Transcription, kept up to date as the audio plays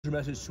Your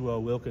message to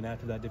Wilkin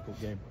after that difficult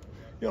game?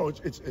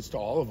 It's to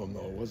all of them,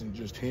 though. It wasn't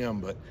just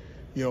him. But,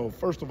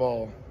 first of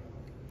all,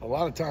 a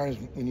lot of times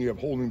when you have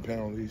holding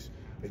penalties,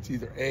 it's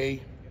either A,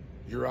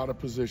 you're out of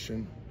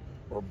position,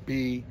 or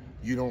B,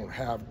 you don't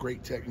have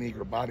great technique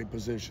or body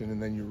position,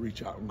 and then you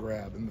reach out and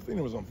grab. And the thing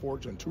that was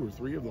unfortunate, 2 or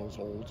 3 of those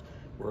holds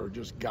were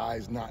just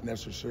guys not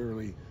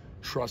necessarily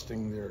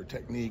trusting their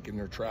technique and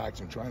their tracks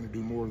and trying to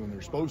do more than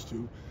they're supposed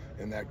to,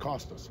 and that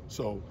cost us.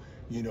 So,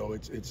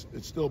 it's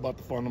still about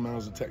the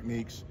fundamentals of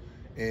techniques.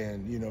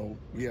 And,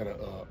 we had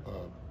a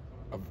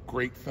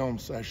great film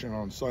session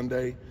on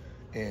Sunday,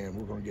 and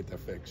we're going to get that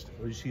fixed.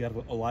 What did you see out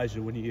of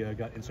Elijah when he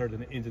got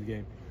inserted into the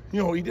game?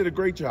 He did a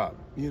great job,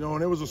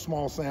 and it was a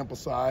small sample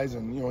size,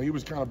 and, he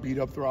was kind of beat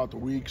up throughout the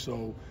week.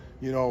 So,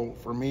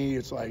 for me,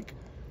 it's like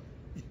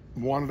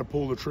wanted to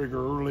pull the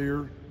trigger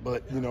earlier,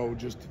 but,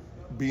 just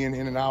being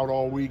in and out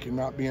all week and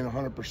not being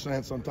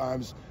 100%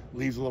 sometimes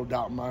leaves a little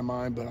doubt in my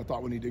mind. But I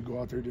thought when he did go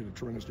out there, he did a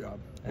tremendous job.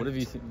 What have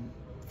you seen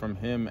from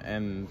him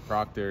and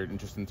Proctor, and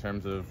just in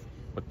terms of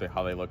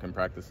how they look in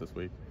practice this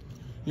week?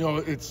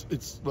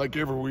 It's like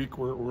every week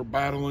we're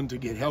battling to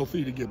get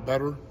healthy, to get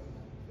better.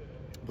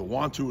 The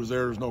want to is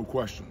there's no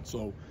question.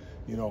 So,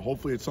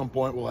 hopefully at some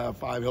point we'll have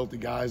 5 healthy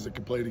guys that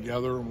can play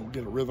together and we'll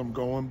get a rhythm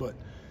going. But,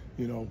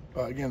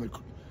 again,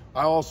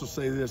 I also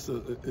say this,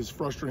 as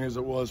frustrating as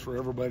it was for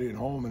everybody at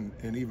home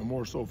and even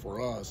more so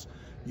for us,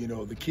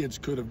 the kids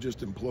could have just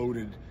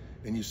imploded.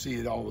 And you see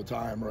it all the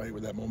time, right,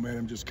 where that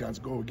momentum just kind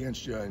of go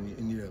against you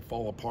and you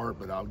fall apart.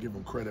 But I'll give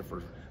them credit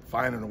for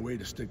finding a way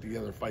to stick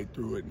together, fight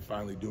through it, and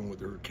finally doing what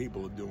they're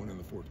capable of doing in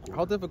the fourth quarter.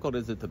 How difficult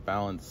is it to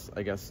balance,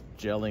 I guess,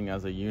 gelling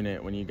as a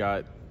unit when you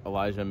got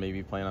Elijah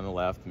maybe playing on the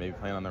left, maybe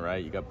playing on the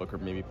right, you got Booker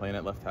maybe playing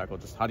at left tackle?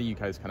 Just how do you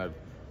guys kind of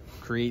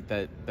create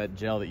that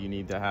gel that you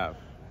need to have?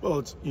 Well,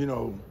 it's,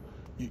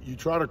 you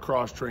try to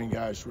cross-train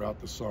guys throughout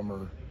the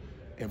summer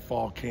and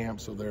fall camp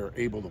so they're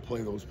able to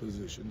play those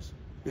positions.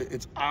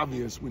 It's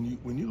obvious when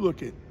you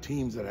look at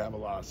teams that have a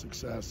lot of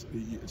success,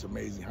 it's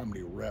amazing how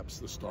many reps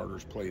the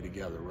starters play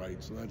together,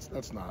 right? So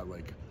that's not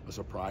like a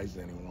surprise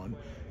to anyone.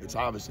 It's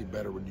obviously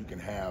better when you can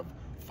have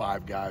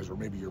 5 guys, or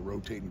maybe you're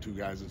rotating 2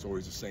 guys. It's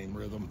always the same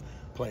rhythm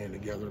playing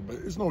together.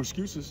 But there's no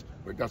excuses.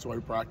 But that's why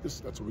we practice.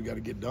 That's what we got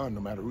to get done,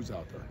 no matter who's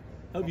out there.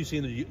 How have you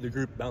seen the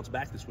group bounce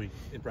back this week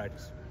in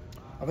practice?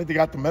 I think they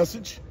got the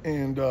message,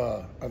 and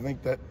I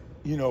think that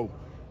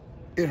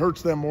it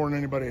hurts them more than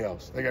anybody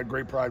else. They got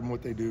great pride in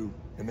what they do,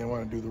 and they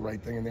want to do the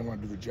right thing, and they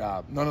want to do the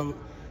job. None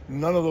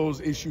of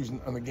those issues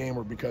in the game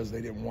were because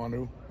they didn't want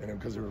to and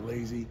because they were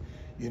lazy.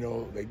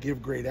 They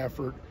give great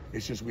effort.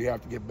 It's just we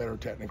have to get better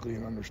technically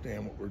and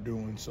understand what we're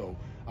doing. So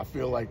I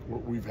feel like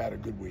we've had a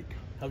good week.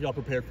 How have y'all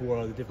prepared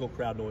for the difficult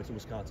crowd noise in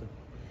Wisconsin?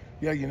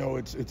 Yeah,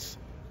 it's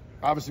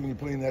obviously when you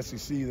play in the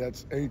SEC,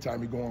 that's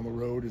anytime you go on the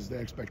road is the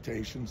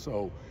expectation.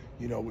 So,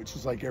 it's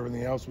just like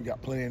everything else. We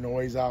got plenty of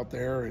noise out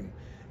there,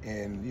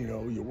 and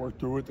you work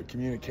through it, the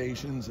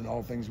communications and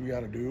all the things we got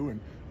to do, and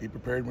be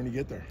prepared when you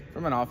get there.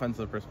 From an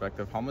offensive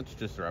perspective, how much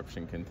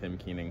disruption can Tim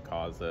Keenan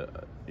cause an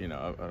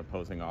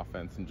opposing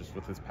offense, and just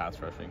with his pass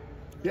rushing?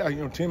 Yeah,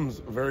 Tim's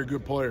a very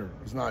good player.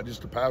 It's not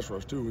just a pass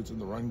rush too; it's in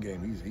the run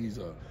game. He's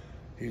a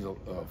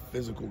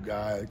physical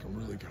guy that can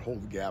really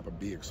hold the gap and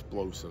be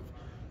explosive.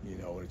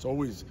 It's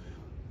always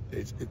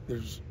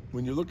there's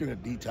when you're looking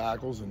at D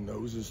tackles and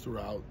noses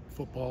throughout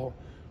football,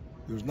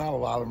 there's not a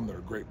lot of them that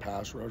are great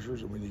pass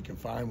rushers, and when you can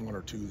find 1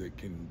 or 2 that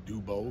can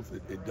do both,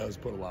 it does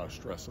put a lot of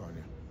stress on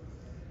you.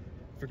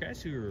 For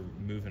guys who are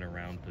moving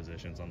around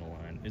positions on the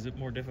line, is it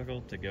more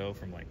difficult to go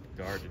from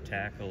guard to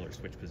tackle or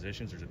switch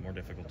positions, or is it more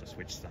difficult to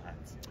switch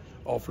sides?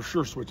 Oh, for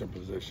sure, switching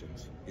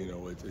positions.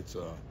 It's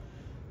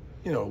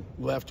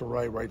left to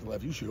right, right to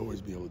left. You should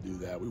always be able to do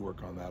that. We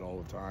work on that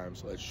all the time,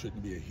 so that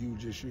shouldn't be a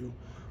huge issue.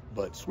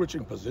 But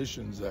switching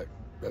positions,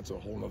 that's a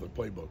whole nother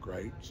playbook,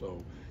 right?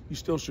 So you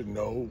still should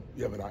know,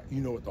 you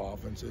know what the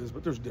offense is,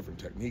 but there's different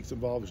techniques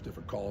involved, there's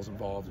different calls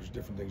involved, there's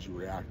different things you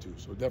react to.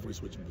 So definitely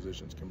switching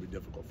positions can be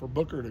difficult. For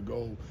Booker to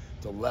go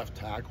to left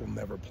tackle,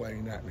 never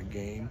playing that in a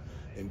game,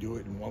 and do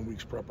it in 1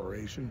 week's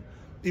preparation,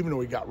 even though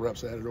he got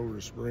reps added over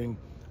the spring,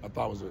 I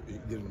thought he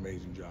did an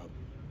amazing job.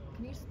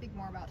 Can you speak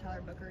more about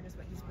Tyler Booker and just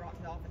what he's brought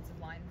to the offensive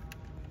line?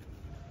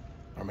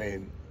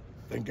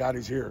 Thank God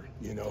he's here.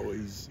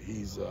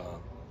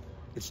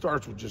 It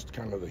starts with just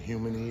kind of the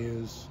human he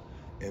is,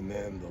 and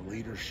then the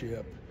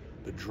leadership,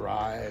 the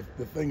drive.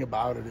 The thing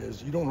about it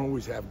is you don't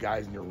always have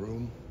guys in your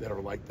room that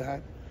are like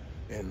that.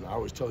 And I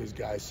always tell these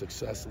guys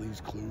success leaves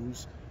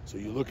clues. So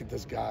you look at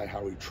this guy,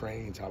 how he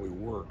trains, how he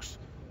works.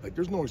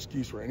 There's no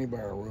excuse for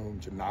anybody in a room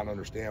to not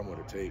understand what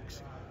it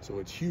takes. So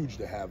it's huge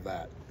to have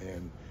that.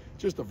 And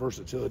just the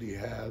versatility he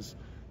has.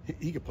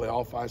 He can play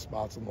all 5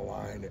 spots on the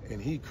line,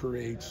 and he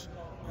creates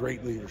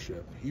great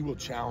leadership. He will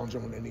challenge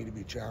them when they need to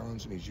be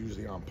challenged, and he's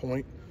usually on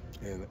point,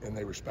 and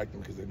they respect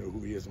him because they know who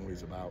he is and what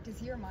he's about. Does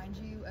he remind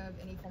you of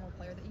any former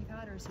player that you've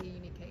had, or is he a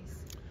unique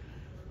case?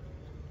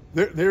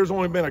 There's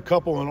only been a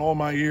couple in all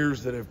my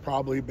years that have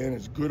probably been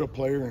as good a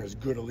player and as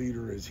good a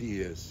leader as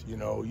he is. You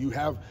know,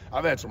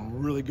 I've had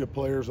some really good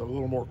players that are a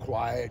little more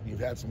quiet.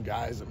 You've had some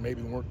guys that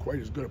maybe weren't quite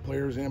as good a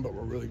players in, but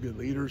were really good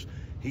leaders.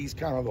 He's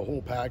kind of the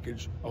whole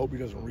package. I hope he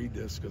doesn't read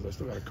this because I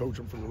still got to coach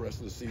him for the rest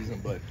of the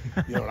season. But,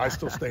 you know, and I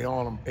still stay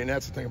on him. And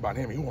that's the thing about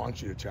him. He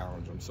wants you to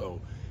challenge him.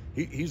 So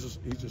he's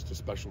just a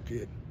special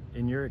kid.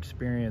 In your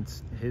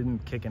experience, him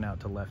kicking out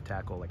to left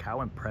tackle, like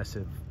how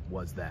impressive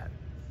was that?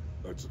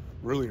 It's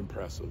really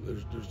impressive.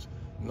 There's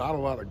not a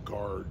lot of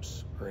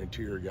guards or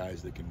interior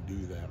guys that can do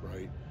that,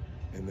 right?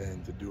 And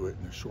then to do it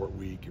in a short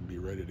week and be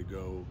ready to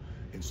go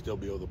and still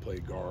be able to play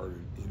guard,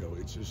 you know,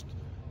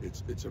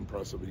 it's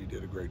impressive. And he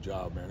did a great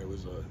job, man. It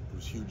was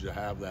huge to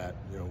have that.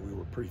 You know, we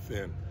were pretty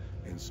thin,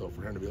 and so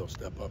for him to be able to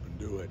step up and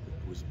do it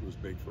was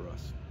big for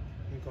us.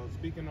 And Coach,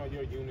 speaking on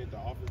your unit, the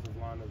offensive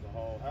line as a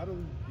whole, how do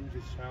you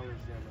just challenge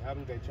them? How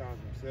do they challenge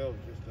themselves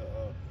just to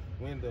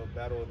win the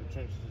battle of the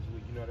trenches this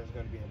week? You know that's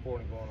going to be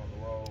important going on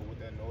the road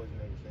with that noise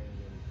and everything.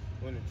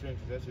 And win the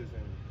trenches, that's just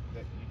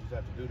that you just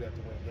have to do that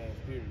to win games,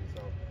 period.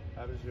 So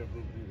how does your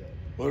group do that?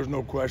 Well, there's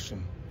no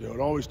question. You know,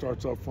 it always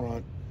starts up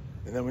front,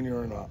 and then when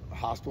you're in a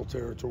hostile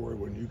territory,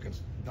 when you can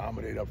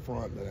dominate up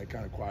front, then it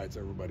kind of quiets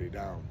everybody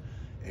down.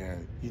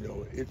 And you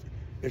know,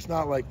 it's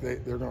not like they're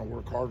going to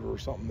work harder or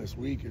something this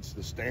week. It's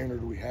the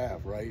standard we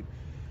have, right?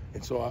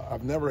 And so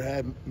I've never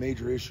had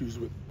major issues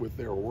with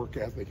their work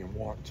ethic and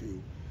want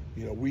to.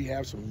 You know, we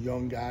have some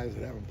young guys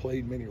that haven't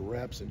played many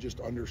reps, and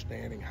just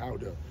understanding how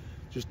to,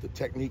 just the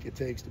technique it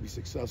takes to be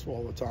successful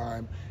all the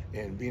time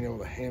and being able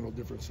to handle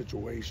different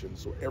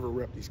situations. So every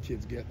rep these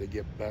kids get, they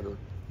get better,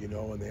 you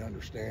know, and they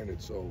understand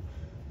it. So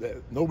that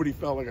nobody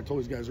felt, like I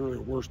told these guys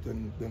earlier, worse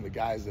than the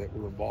guys that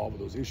were involved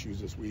with those issues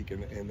this week,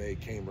 and they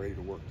came ready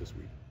to work this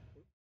week.